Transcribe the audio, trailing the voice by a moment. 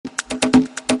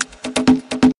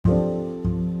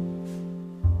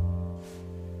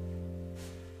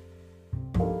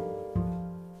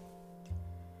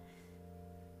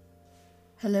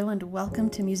Hello and welcome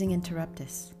to Musing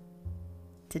Interruptus.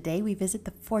 Today we visit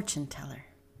the fortune teller.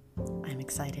 I'm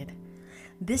excited.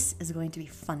 This is going to be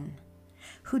fun.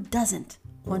 Who doesn't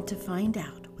want to find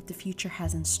out what the future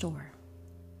has in store?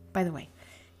 By the way,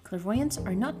 clairvoyants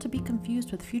are not to be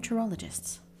confused with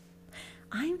futurologists.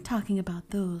 I'm talking about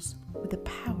those with the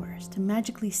powers to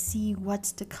magically see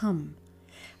what's to come,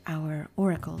 our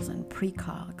oracles and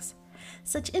precogs.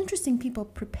 Such interesting people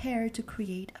prepare to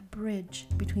create a bridge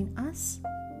between us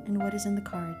and what is in the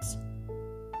cards.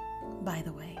 By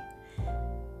the way,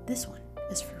 this one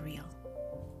is for real.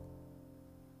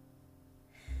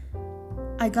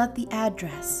 I got the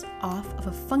address off of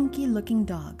a funky-looking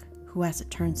dog who, as it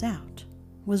turns out,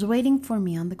 was waiting for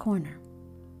me on the corner.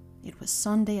 It was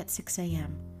Sunday at 6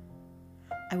 a.m.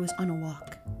 I was on a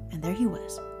walk, and there he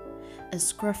was, a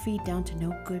scruffy,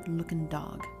 down-to-no-good-looking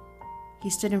dog. He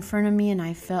stood in front of me, and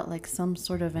I felt like some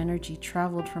sort of energy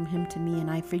traveled from him to me, and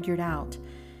I figured out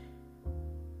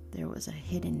there was a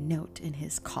hidden note in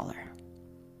his collar.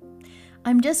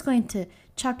 I'm just going to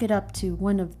chalk it up to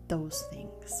one of those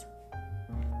things.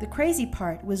 The crazy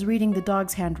part was reading the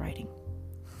dog's handwriting.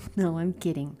 No, I'm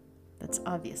kidding. That's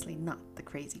obviously not the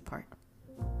crazy part.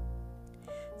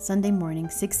 Sunday morning,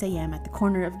 6 a.m. at the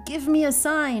corner of Give Me a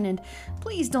Sign and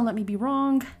Please Don't Let Me Be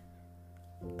Wrong.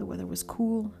 The weather was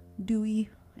cool, dewy,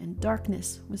 and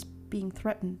darkness was being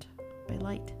threatened by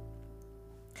light.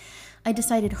 I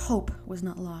decided hope was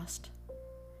not lost.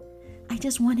 I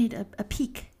just wanted a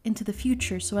peek into the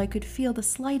future so I could feel the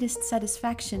slightest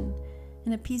satisfaction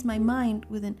and appease my mind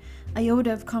with an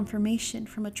iota of confirmation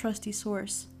from a trusty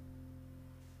source.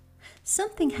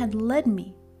 Something had led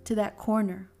me to that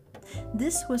corner.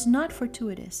 This was not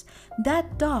fortuitous.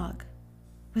 That dog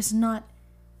was not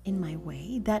in my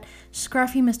way. That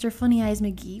scruffy Mr. Funny Eyes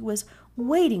McGee was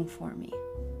waiting for me.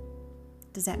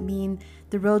 Does that mean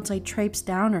the roads I traipsed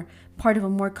down are part of a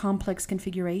more complex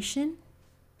configuration?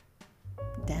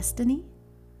 Destiny?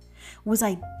 Was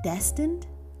I destined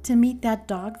to meet that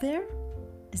dog there?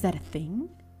 Is that a thing?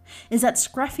 Is that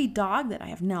scruffy dog that I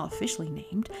have now officially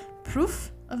named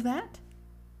proof of that?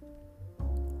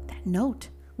 That note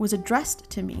was addressed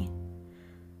to me.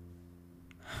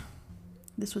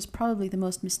 This was probably the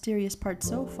most mysterious part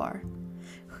so far.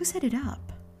 Who set it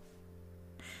up?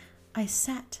 I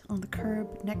sat on the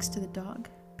curb next to the dog,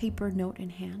 paper note in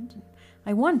hand, and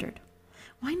I wondered,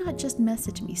 why not just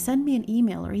message me, send me an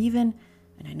email, or even,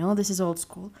 and I know this is old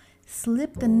school,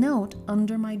 slip the note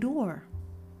under my door?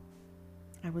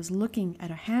 I was looking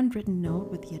at a handwritten note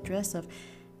with the address of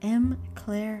M.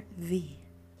 Claire V.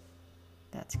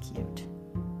 That's cute.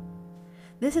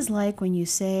 This is like when you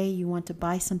say you want to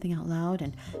buy something out loud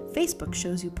and Facebook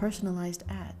shows you personalized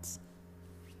ads.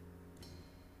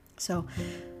 So,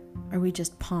 are we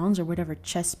just pawns or whatever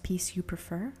chess piece you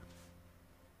prefer?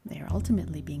 They are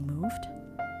ultimately being moved.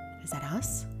 Is that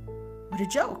us? What a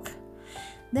joke!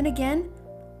 Then again,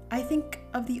 I think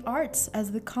of the arts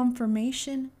as the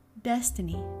confirmation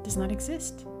destiny does not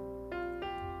exist.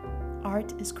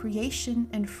 Art is creation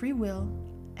and free will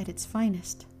at its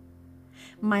finest.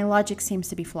 My logic seems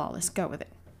to be flawless. Go with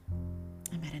it.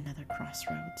 I'm at another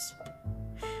crossroads.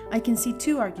 I can see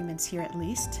two arguments here at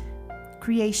least.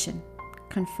 Creation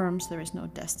confirms there is no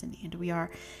destiny, and we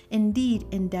are indeed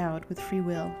endowed with free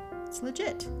will. It's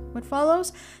legit. What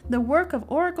follows? The work of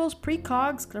oracles,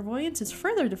 precogs, clairvoyance is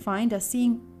further defined as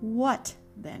seeing what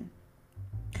then?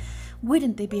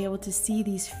 Wouldn't they be able to see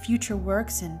these future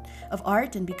works of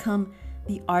art and become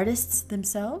the artists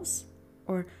themselves?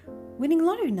 Or winning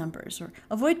lottery numbers, or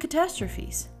avoid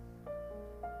catastrophes?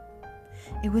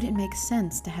 It wouldn't make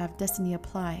sense to have destiny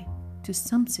apply to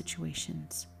some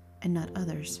situations and not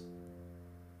others.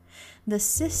 The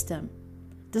system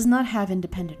does not have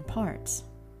independent parts.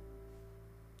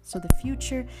 So the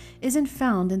future isn't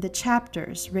found in the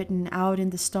chapters written out in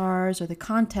the stars or the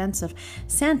contents of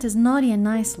Santa's naughty and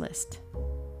nice list.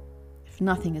 If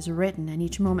nothing is written and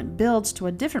each moment builds to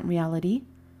a different reality,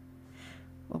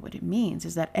 well, what it means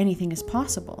is that anything is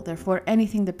possible. Therefore,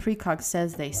 anything the precog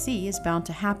says they see is bound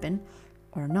to happen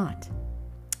or not.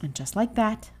 And just like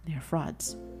that, they're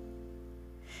frauds.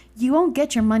 You won't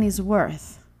get your money's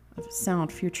worth of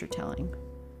sound future telling.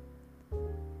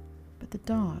 But the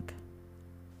dog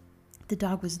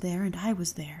was there and I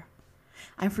was there.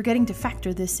 I'm forgetting to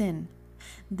factor this in.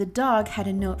 The dog had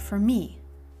a note for me.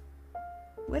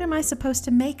 What am I supposed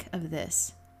to make of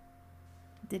this?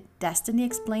 Did destiny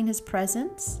explain his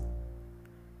presence?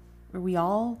 Were we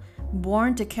all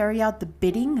born to carry out the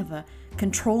bidding of a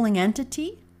controlling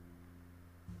entity?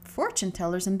 Fortune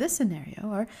tellers in this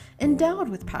scenario are endowed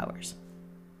with powers.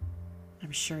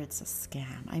 I'm sure it's a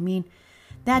scam. I mean,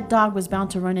 that dog was bound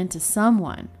to run into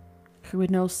someone who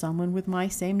would know someone with my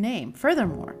same name.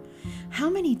 Furthermore, how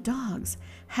many dogs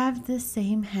have the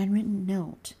same handwritten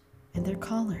note in their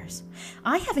collars?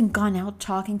 I haven't gone out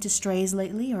talking to strays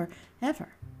lately or ever.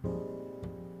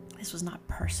 This was not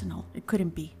personal. It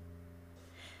couldn't be.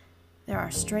 There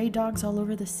are stray dogs all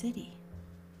over the city.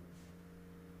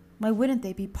 Why wouldn't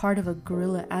they be part of a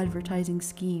guerrilla advertising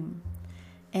scheme?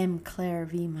 M. Claire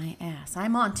V. my ass.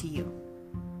 I'm on to you.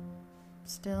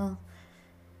 Still,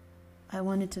 I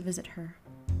wanted to visit her.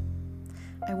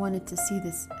 I wanted to see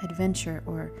this adventure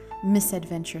or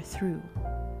misadventure through.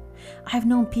 I've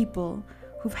known people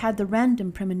who've had the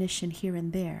random premonition here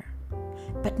and there,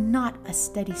 but not a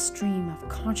steady stream of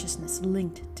consciousness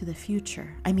linked to the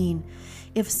future. I mean,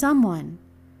 if someone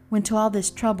went to all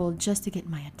this trouble just to get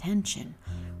my attention,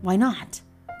 why not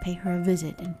pay her a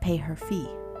visit and pay her fee?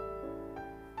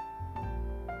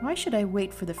 Why should I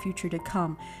wait for the future to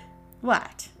come?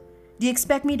 What? Do you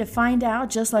expect me to find out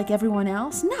just like everyone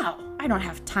else? No, I don't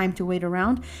have time to wait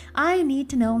around. I need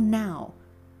to know now.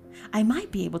 I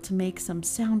might be able to make some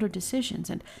sounder decisions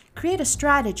and create a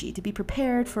strategy to be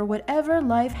prepared for whatever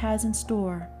life has in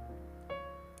store.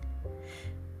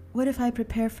 What if I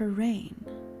prepare for rain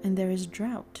and there is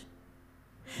drought?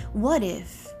 What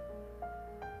if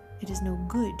it is no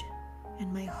good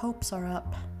and my hopes are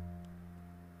up?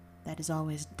 That is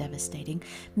always devastating.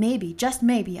 Maybe, just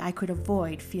maybe, I could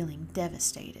avoid feeling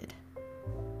devastated.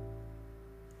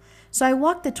 So I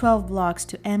walked the 12 blocks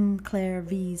to M. Claire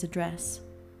V's address.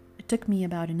 It took me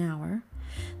about an hour.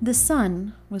 The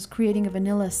sun was creating a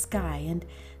vanilla sky and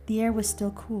the air was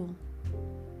still cool.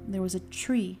 There was a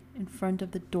tree in front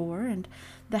of the door and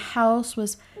the house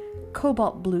was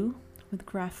cobalt blue with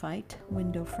graphite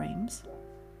window frames.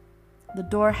 The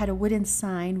door had a wooden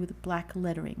sign with black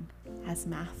lettering as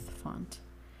math font.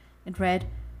 It read,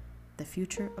 "The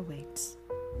future awaits."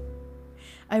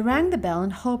 I rang the bell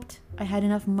and hoped I had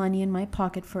enough money in my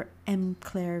pocket for M.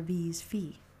 Claire V's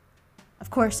fee. Of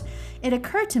course, it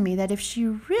occurred to me that if she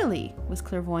really was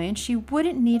clairvoyant, she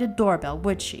wouldn't need a doorbell,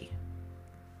 would she?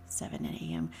 7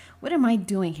 a.m. What am I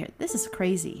doing here? This is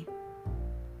crazy.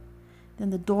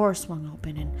 Then the door swung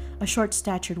open and a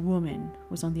short-statured woman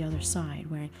was on the other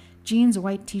side, wearing jeans, a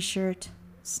white t-shirt,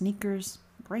 sneakers,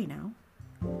 gray now,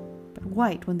 but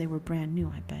white when they were brand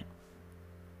new, I bet.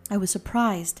 I was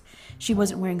surprised she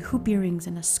wasn't wearing hoop earrings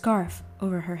and a scarf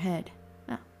over her head.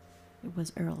 It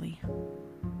was early.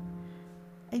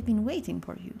 "I've been waiting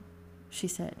for you," she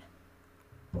said.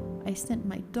 "I sent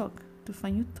my dog to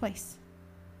find you twice."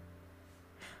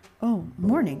 "Oh,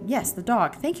 morning. Yes, the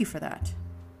dog. Thank you for that.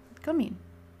 Come in.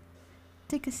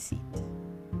 Take a seat."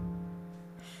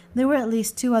 There were at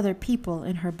least 2 other people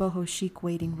in her boho chic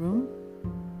waiting room.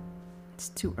 It's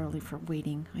too early for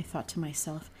waiting, I thought to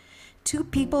myself. 2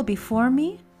 people before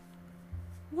me?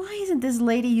 Why isn't this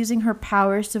lady using her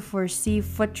powers to foresee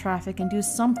foot traffic and do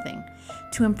something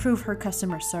to improve her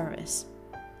customer service?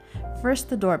 First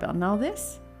the doorbell, now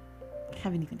this? I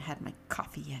haven't even had my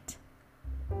coffee yet.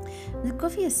 "The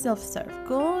coffee is self-serve.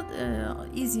 Go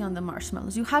easy on the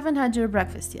marshmallows. You haven't had your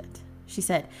breakfast yet," she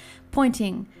said,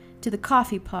 pointing to the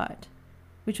coffee pot,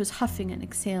 which was huffing and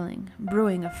exhaling,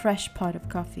 brewing a fresh pot of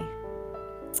coffee.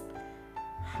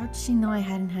 How did she know I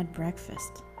hadn't had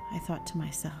breakfast? I thought to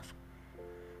myself.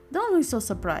 "Don't look so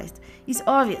surprised. It's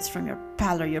obvious from your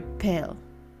pallor you're pale."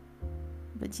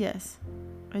 But yes,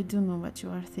 I do know what you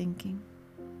are thinking.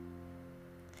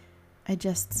 I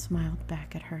just smiled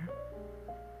back at her.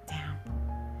 Damn.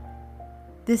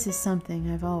 This is something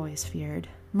I've always feared.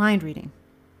 Mind reading.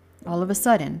 All of a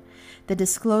sudden, the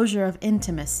disclosure of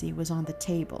intimacy was on the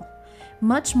table,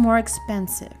 much more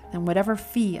expensive than whatever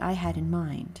fee I had in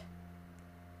mind.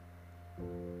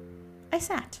 I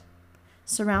sat,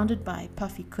 surrounded by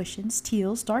puffy cushions,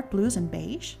 teals, dark blues, and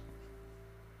beige.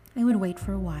 I would wait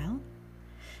for a while.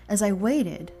 As I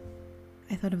waited,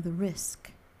 I thought of the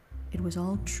risk. It was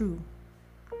all true.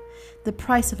 The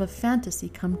price of a fantasy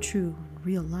come true in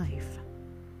real life.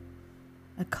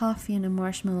 A coffee and a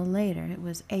marshmallow later, it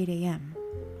was 8 a.m.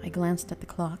 I glanced at the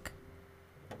clock.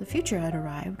 The future had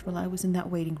arrived while I was in that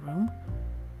waiting room.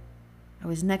 I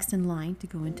was next in line to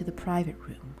go into the private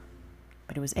room.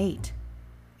 But it was 8.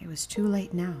 It was too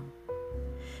late now.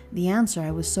 The answer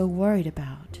I was so worried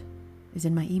about is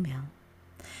in my email.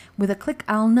 With a click,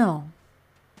 I'll know.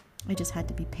 I just had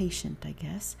to be patient, I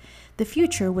guess. The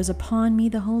future was upon me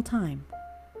the whole time.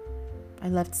 I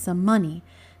left some money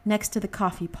next to the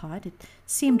coffee pot. It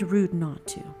seemed rude not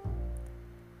to.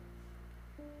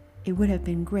 It would have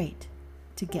been great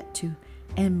to get to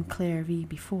M. Claire V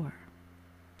before,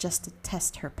 just to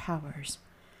test her powers.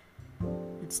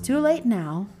 It's too late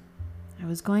now. I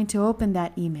was going to open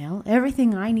that email.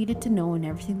 Everything I needed to know and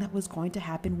everything that was going to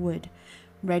happen would,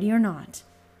 ready or not.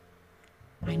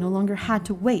 I no longer had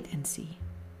to wait and see.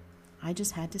 I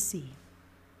just had to see.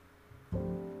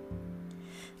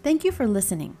 Thank you for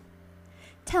listening.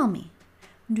 Tell me,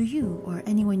 do you or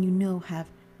anyone you know have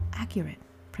accurate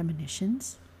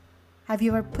premonitions? Have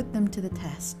you ever put them to the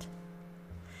test?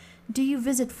 Do you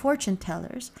visit fortune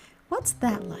tellers? What's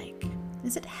that like?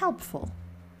 Is it helpful?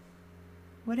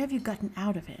 What have you gotten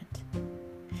out of it?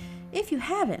 If you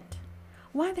haven't,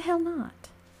 why the hell not?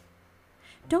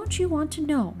 Don't you want to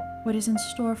know what is in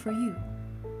store for you?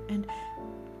 And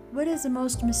what is the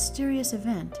most mysterious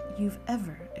event you've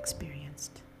ever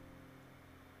experienced?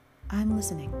 I'm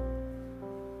listening.